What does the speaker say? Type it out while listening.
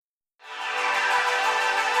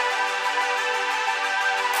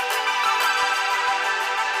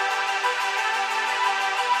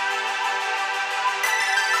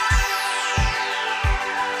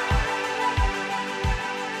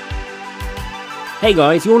Hey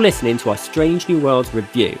guys, you're listening to our Strange New Worlds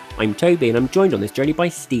review. I'm Toby and I'm joined on this journey by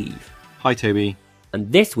Steve. Hi Toby.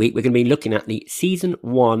 And this week we're going to be looking at the Season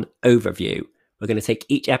 1 overview. We're going to take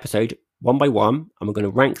each episode one by one and we're going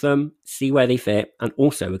to rank them, see where they fit, and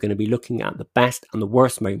also we're going to be looking at the best and the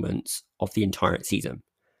worst moments of the entire season.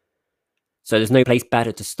 So there's no place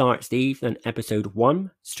better to start, Steve, than episode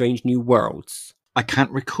 1, Strange New Worlds. I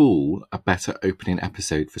can't recall a better opening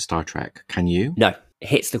episode for Star Trek. Can you? No, it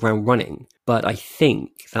hits the ground running. But I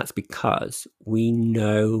think that's because we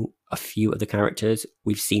know a few of the characters.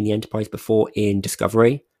 We've seen the Enterprise before in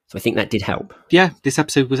Discovery. So I think that did help. Yeah, this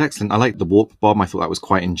episode was excellent. I liked the warp bomb. I thought that was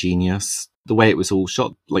quite ingenious. The way it was all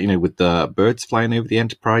shot, like, with the birds flying over the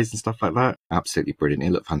Enterprise and stuff like that. Absolutely brilliant. It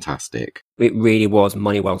looked fantastic. It really was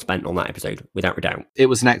money well spent on that episode, without a doubt. It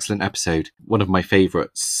was an excellent episode. One of my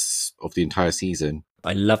favourites of the entire season.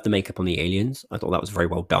 I loved the makeup on the aliens. I thought that was very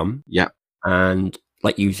well done. Yeah. And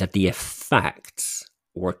like you said, the effects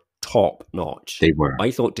were top notch. They were. I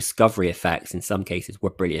thought Discovery effects in some cases were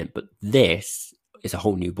brilliant, but this is a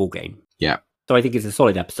whole new ballgame. Yeah. So I think it's a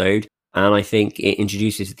solid episode. And I think it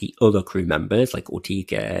introduces the other crew members like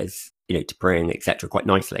Ortegas, T'Pring, etc. quite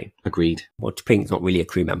nicely. Agreed. Well, T'Pring's not really a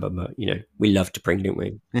crew member, but, we love T'Pring, don't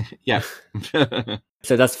we? Yeah.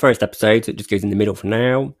 So that's the first episode, so it just goes in the middle for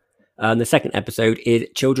now. And the second episode is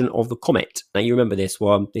Children of the Comet. Now, you remember this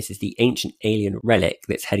one. This is the ancient alien relic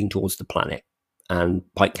that's heading towards the planet. And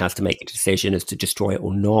Pike has to make a decision as to destroy it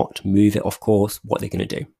or not, move it off course. What are they going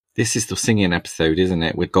to do? This is the singing episode, isn't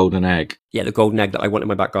it? With Golden Egg. Yeah, the golden egg that I want in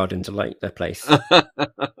my back garden to light their place.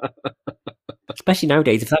 Especially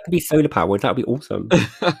nowadays, if that could be solar powered, that would be awesome.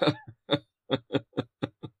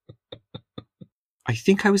 I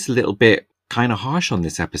think I was a little bit kind of harsh on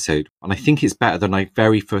this episode, and I think it's better than I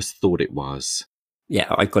very first thought it was.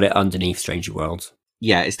 Yeah, I got it underneath Strange New Worlds.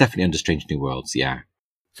 Yeah, it's definitely under Strange New Worlds, yeah.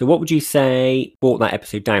 So what would you say brought that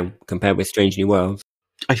episode down compared with Strange New Worlds?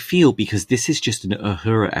 I feel because this is just an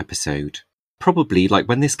Uhura episode. Probably,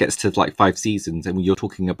 when this gets to 5 seasons and you're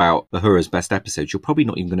talking about Uhura's best episodes, you're probably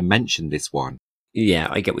not even going to mention this one. Yeah,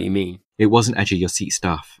 I get what you mean. It wasn't edge of your seat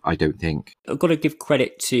stuff, I don't think. I've got to give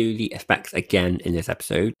credit to the effects again in this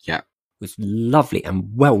episode. Yeah. It was lovely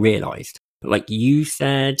and well realised. But like you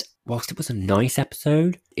said, whilst it was a nice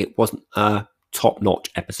episode, it wasn't a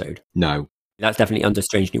top-notch episode. No. That's definitely under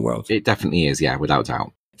Strange New Worlds. It definitely is, yeah, without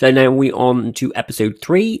doubt. So now we're on to episode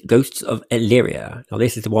 3, Ghosts of Illyria. Now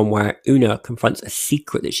this is the one where Una confronts a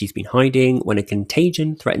secret that she's been hiding when a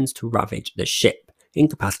contagion threatens to ravage the ship,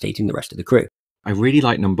 incapacitating the rest of the crew. I really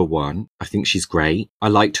like number 1. I think she's great. I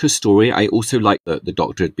liked her story. I also liked that the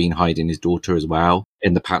Doctor had been hiding his daughter as well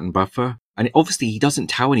in the pattern buffer. And obviously he doesn't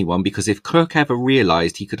tell anyone because if Kirk ever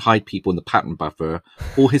realised he could hide people in the pattern buffer,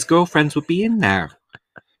 all his girlfriends would be in there.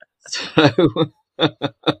 So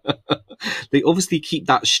they obviously keep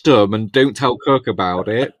that stum and don't tell Kirk about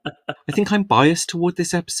it. I think I'm biased toward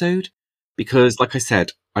this episode because, like I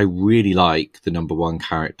said, I really like the number 1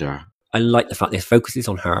 character. I like the fact this focuses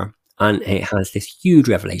on her and it has this huge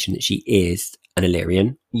revelation that she is an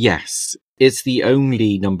Illyrian. Yes, it's the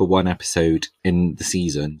only number 1 episode in the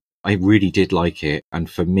season. I really did like it.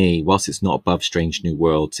 And for me, whilst it's not above Strange New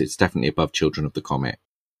Worlds, it's definitely above Children of the Comet.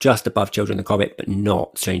 Just above Children of the Comet, but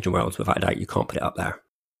not Strange New Worlds. Without a doubt, you can't put it up there.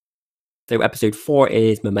 So episode 4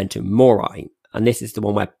 is Memento Mori, and this is the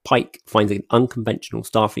one where Pike finds an unconventional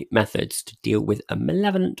Starfleet methods to deal with a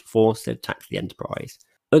malevolent force that attacks the Enterprise,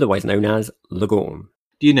 otherwise known as the Gorn.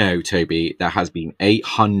 Do you know, Toby, there has been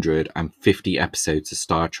 850 episodes of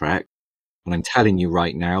Star Trek, and I'm telling you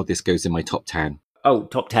right now, this goes in my top 10. Oh,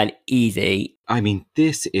 top 10, easy. I mean,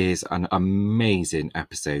 this is an amazing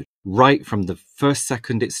episode. Right from the first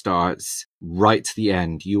second it starts, right to the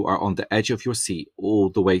end, you are on the edge of your seat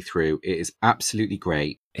all the way through. It is absolutely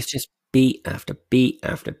great. It's just beat after beat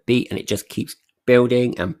after beat, and it just keeps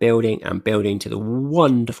building and building and building to the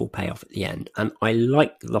wonderful payoff at the end. And I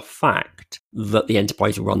like the fact that the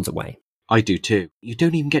Enterprise runs away. I do too. You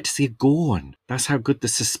don't even get to see a Gorn. That's how good the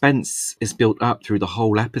suspense is built up through the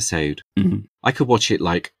whole episode. Mm-hmm. I could watch it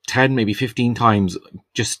 10, maybe 15 times.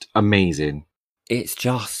 Just amazing. It's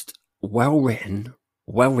just well written,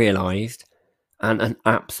 well realised, and an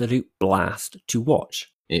absolute blast to watch.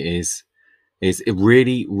 It is. It's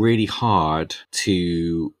really, really hard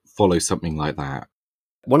to follow something like that.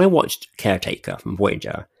 When I watched Caretaker from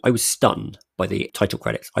Voyager, I was stunned by the title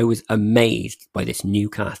credits. I was amazed by this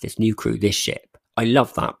new cast, this new crew, this ship. I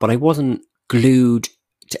love that, but I wasn't glued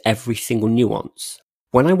to every single nuance.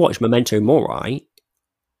 When I watched Memento Mori,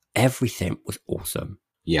 everything was awesome.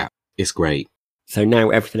 Yeah, it's great. So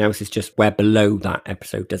now everything else is just where below that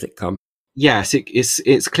episode does it come? Yes,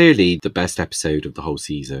 it's clearly the best episode of the whole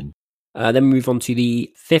season. Then we move on to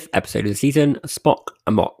the 5th episode of the season, Spock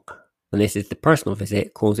Amok. And this is the personal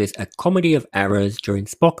visit causes a comedy of errors during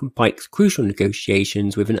Spock and Pike's crucial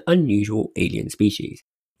negotiations with an unusual alien species.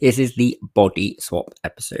 This is the body swap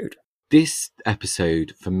episode. This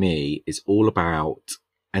episode, for me, is all about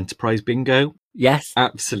Enterprise Bingo. Yes.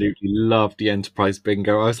 Absolutely loved the Enterprise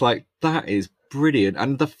Bingo. I was like, that is brilliant.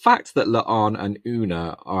 And the fact that La'an and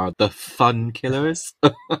Una are the fun killers.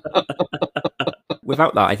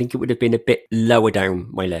 Without that, I think it would have been a bit lower down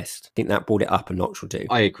my list. I think that brought it up a notch or two.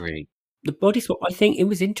 I agree. The body swap, I think it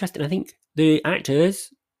was interesting. I think the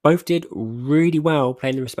actors both did really well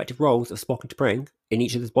playing the respective roles of Spock and T'Pring in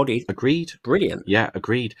each of those bodies. Agreed. Brilliant. Yeah,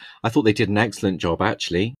 agreed. I thought they did an excellent job,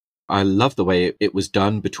 actually. I love the way it was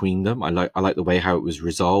done between them. I like the way how it was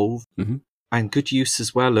resolved. Mm-hmm. And good use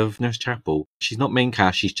as well of Nurse Chapel. She's not main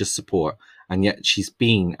cast, she's just support. And yet she's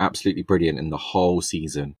been absolutely brilliant in the whole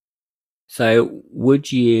season. So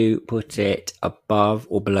would you put it above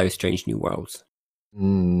or below Strange New Worlds?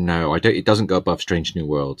 No, I don't. It doesn't go above Strange New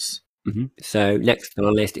Worlds. Mm-hmm. So next on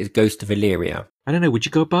our list is Ghost of Illyria. I don't know. Would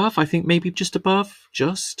you go above? I think maybe just above.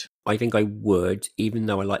 Just. I think I would, even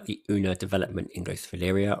though I like the Una development in Ghost of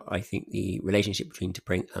Illyria. I think the relationship between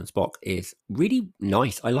T'Pring and Spock is really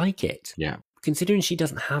nice. I like it. Yeah. Considering she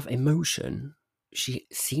doesn't have emotion, she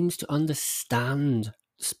seems to understand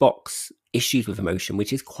Spock's issues with emotion,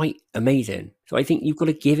 which is quite amazing. So I think you've got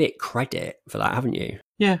to give it credit for that, haven't you?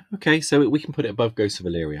 Yeah, okay, so we can put it above Ghost of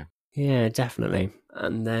Illyria. Yeah, definitely.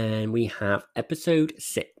 And then we have episode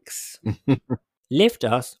 6. Lift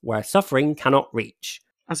Us Where Suffering Cannot Reach.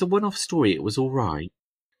 As a one-off story, it was all right,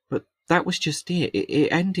 but that was just it. It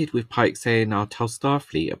ended with Pike saying, I'll tell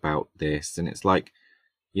Starfleet about this, and it's like,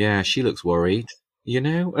 yeah, she looks worried, you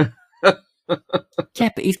know? Yeah,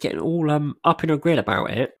 but he's getting all up in her grill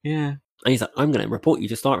about it. Yeah. And he's like, I'm going to report you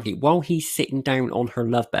to Starfleet while he's sitting down on her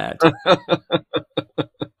love bed.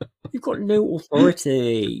 You've got no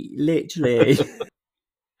authority, literally.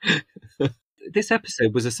 This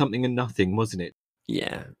episode was a something and nothing, wasn't it?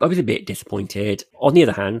 Yeah, I was a bit disappointed. On the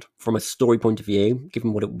other hand, from a story point of view,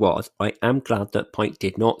 given what it was, I am glad that Pike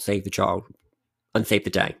did not save the child and save the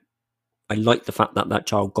day. I like the fact that that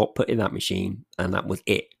child got put in that machine and that was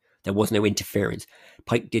it. There was no interference.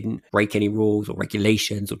 Pike didn't break any rules or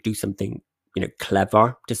regulations or do something,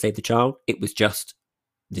 clever to save the child. It was just,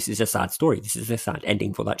 this is a sad story. This is a sad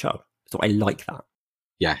ending for that child. So I like that.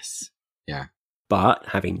 Yes. Yeah. But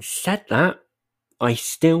having said that, I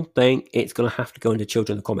still think it's going to have to go into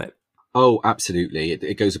Children of the Comet. Oh, absolutely.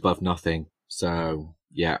 It goes above nothing. So,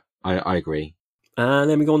 yeah, I agree. And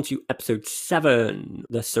then we go on to episode 7,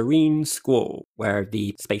 The Serene Squall, where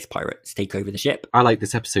the space pirates take over the ship. I like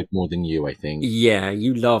this episode more than you, I think. Yeah,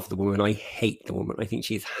 you love the woman. I hate the woman. I think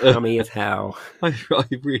she's hammy as hell. I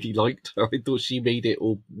really liked her. I thought she made it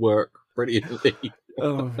all work brilliantly.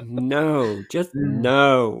 Oh, no. Just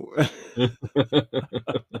no.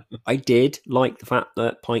 I did like the fact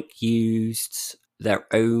that Pike used their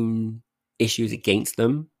own issues against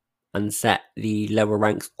them and set the lower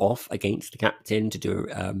ranks off against the captain to do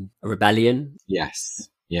a rebellion. Yes,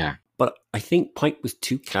 yeah. But I think Pike was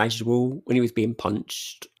too casual when he was being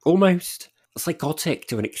punched. Almost psychotic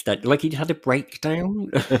to an extent. Like he had a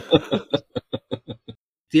breakdown.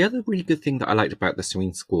 The other really good thing that I liked about The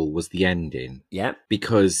Serene Squall was the ending. Yeah.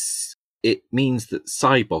 Because it means that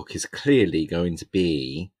Sybok is clearly going to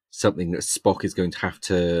be something that Spock is going to have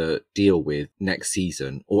to deal with next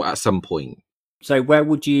season or at some point. So where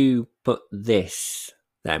would you put this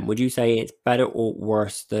then? Would you say it's better or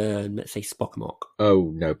worse than, let's say, Spock Amok?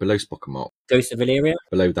 Oh, no, below Spock Amok. Ghost of Illyria?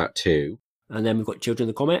 Below that too. And then we've got Children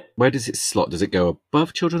of the Comet. Where does it slot? Does it go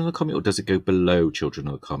above Children of the Comet or does it go below Children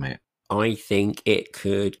of the Comet? I think it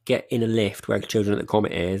could get in a lift where Children of the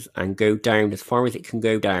Comet is and go down as far as it can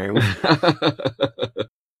go down.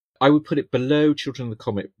 I would put it below Children of the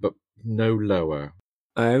Comet, but no lower.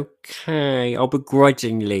 Okay, I'll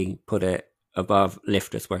begrudgingly put it above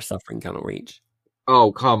Lift Us Where Suffering Cannot Reach.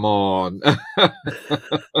 Oh, come on.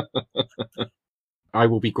 I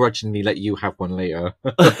will begrudgingly let you have one later.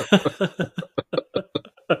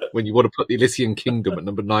 When you want to put the Elysian Kingdom at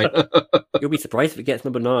number 9. You'll be surprised if it gets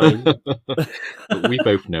number 9. But we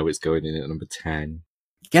both know it's going in at number 10.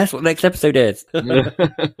 Guess what next episode is?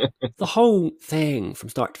 The whole thing from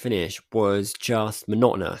start to finish was just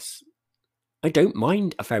monotonous. I don't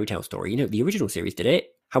mind a fairy tale story. The original series did it.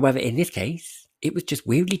 However, in this case, it was just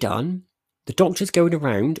weirdly done. The Doctor's going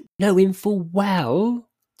around knowing full well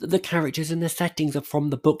that the characters and the settings are from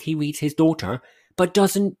the book he reads his daughter, but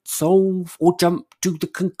doesn't solve or jump to the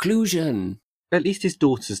conclusion. At least his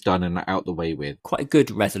daughter's done and out the way with. Quite a good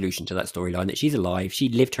resolution to that storyline, that she's alive, she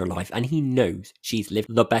lived her life, and he knows she's lived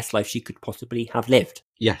the best life she could possibly have lived.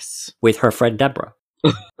 Yes. With her friend Deborah.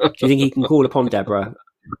 Do you think he can call upon Deborah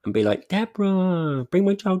and be like, Deborah, bring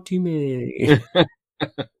my child to me?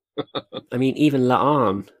 I mean, even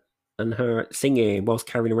La'an and her singing whilst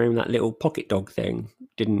carrying around that little pocket dog thing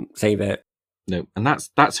didn't save it. No, and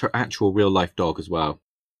that's her actual real life dog as well.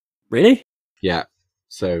 Really? Yeah.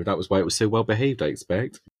 So that was why it was so well behaved, I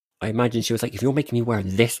expect. I imagine she was like, if you're making me wear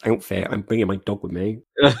this outfit, I'm bringing my dog with me.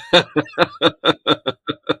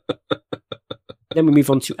 Then we move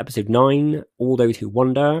on to episode 9, All Those Who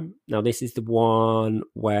Wander. Now, this is the one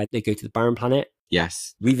where they go to the barren planet.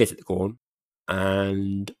 Yes. Revisit the Gorn.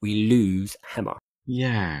 And we lose Hemmer.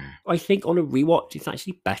 Yeah. I think on a rewatch, it's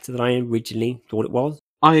actually better than I originally thought it was.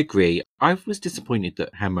 I agree. I was disappointed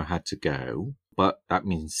that Hemmer had to go. But that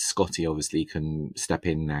means Scotty obviously can step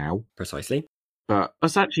in now. Precisely. But I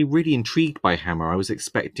was actually really intrigued by Hemmer. I was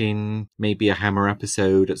expecting maybe a Hemmer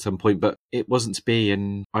episode at some point, but it wasn't to be.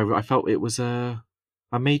 And I felt it was a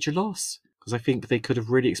major loss because I think they could have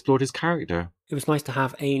really explored his character. It was nice to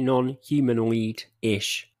have a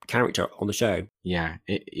non-humanoid-ish character on the show. Yeah,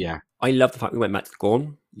 I love the fact we went back to the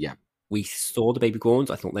Gorn. Yeah. We saw the baby Gorns.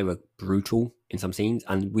 I thought they were brutal in some scenes,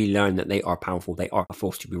 and we learned that they are powerful. They are a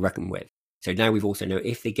force to be reckoned with. So now we've also know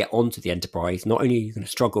if they get onto the Enterprise, not only are you going to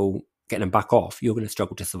struggle getting them back off, you're going to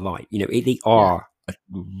struggle to survive. You know, they are a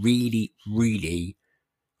really, really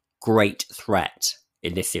great threat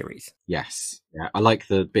in this series. Yes. Yeah. I like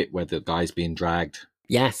the bit where the guy's being dragged.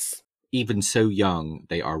 Yes. Even so young,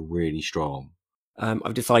 they are really strong.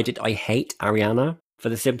 I've decided I hate Ariana for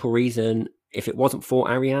the simple reason, if it wasn't for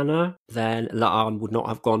Ariana, then La'an would not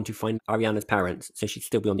have gone to find Ariana's parents, so she'd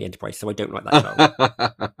still be on the Enterprise, so I don't like that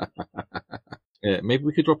show. Yeah, maybe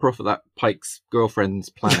we could drop her off at that Pike's girlfriend's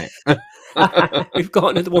planet. We've got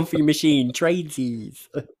another one for your machine, tradesies.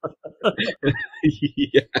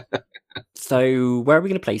 Yeah. So where are we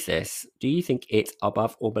going to place this? Do you think it's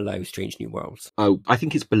above or below Strange New Worlds? Oh, I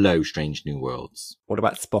think it's below Strange New Worlds. What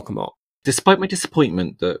about Spock and Mock? Despite my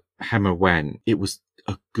disappointment that Hemmer went, it was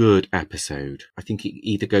a good episode. I think it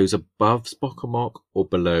either goes above Spock and Mock or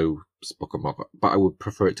below Spock and Mock, but I would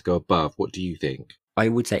prefer it to go above. What do you think? I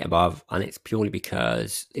would say above, and it's purely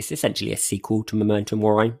because it's essentially a sequel to Memento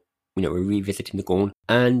Mori. You know, we're revisiting the Gorn.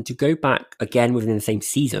 And to go back again within the same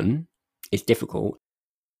season is difficult,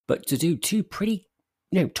 but to do two pretty,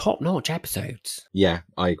 top-notch episodes. Yeah,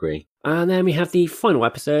 I agree. And then we have the final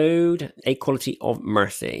episode, A Quality of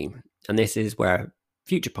Mercy. And this is where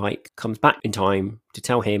Future Pike comes back in time to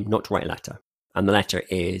tell him not to write a letter. And the letter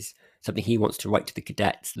is something he wants to write to the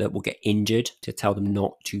cadets that will get injured, to tell them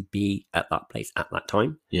not to be at that place at that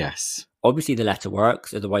time. Yes. Obviously the letter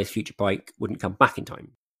works, otherwise Future Pike wouldn't come back in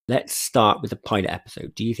time. Let's start with the pilot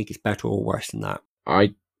episode. Do you think it's better or worse than that?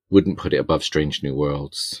 I wouldn't put it above Strange New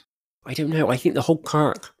Worlds. I don't know. I think the whole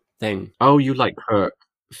Kirk thing. Oh, you like Kirk.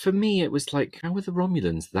 For me, it was like, how were the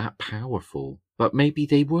Romulans that powerful? But maybe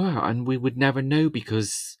they were, and we would never know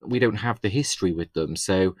because we don't have the history with them.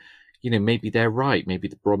 So, maybe they're right. Maybe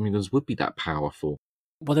the Romulans would be that powerful.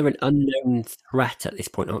 Well, they're an unknown threat at this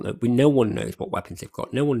point, aren't they? No one knows what weapons they've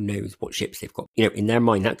got. No one knows what ships they've got. In their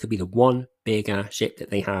mind, that could be the one big ship that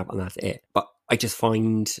they have, and that's it. But I just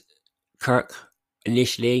find Kirk,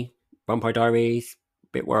 initially, Vampire Diaries, a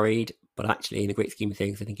bit worried. But actually, in the great scheme of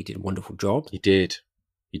things, I think he did a wonderful job. He did.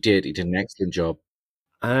 He did an excellent job.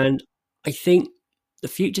 And I think the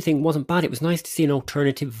future thing wasn't bad. It was nice to see an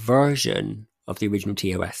alternative version of the original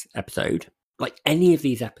TOS episode. Like any of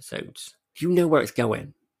these episodes, you know where it's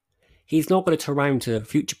going. He's not going to turn around to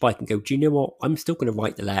Future Pike and go, do you know what? I'm still going to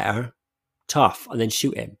write the letter. Tough. And then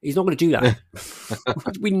shoot him. He's not going to do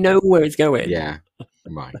that. We know where it's going. Yeah.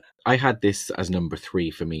 Right. I had this as number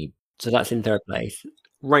 3 for me. So that's in 3rd place.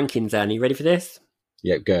 Rankings then. Are you ready for this?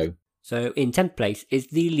 Yeah, go. So in 10th place is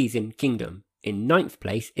the Elysian Kingdom. In 9th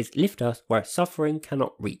place is Lift Us Where Suffering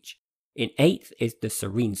Cannot Reach. In 8th is The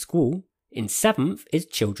Serene Squall. In 7th is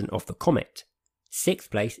Children of the Comet. 6th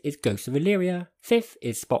place is Ghosts of Illyria. 5th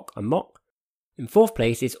is Spock and Mock. In 4th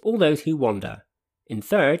place is All Those Who Wander. In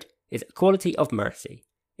 3rd is Quality of Mercy.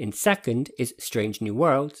 In 2nd is Strange New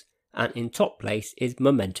Worlds. And in top place is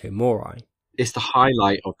Memento Mori. It's the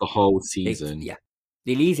highlight of the whole season. Yeah.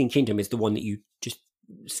 The Elysian Kingdom is the one that you just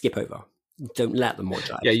skip over. Don't let them watch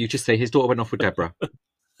that. Yeah, you just say his daughter went off with Deborah.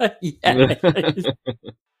 Yeah.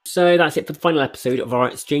 So that's it for the final episode of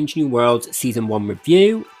our Strange New Worlds Season 1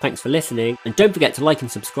 review. Thanks for listening. And don't forget to like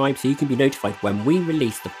and subscribe so you can be notified when we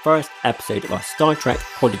release the first episode of our Star Trek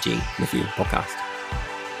Prodigy review podcast.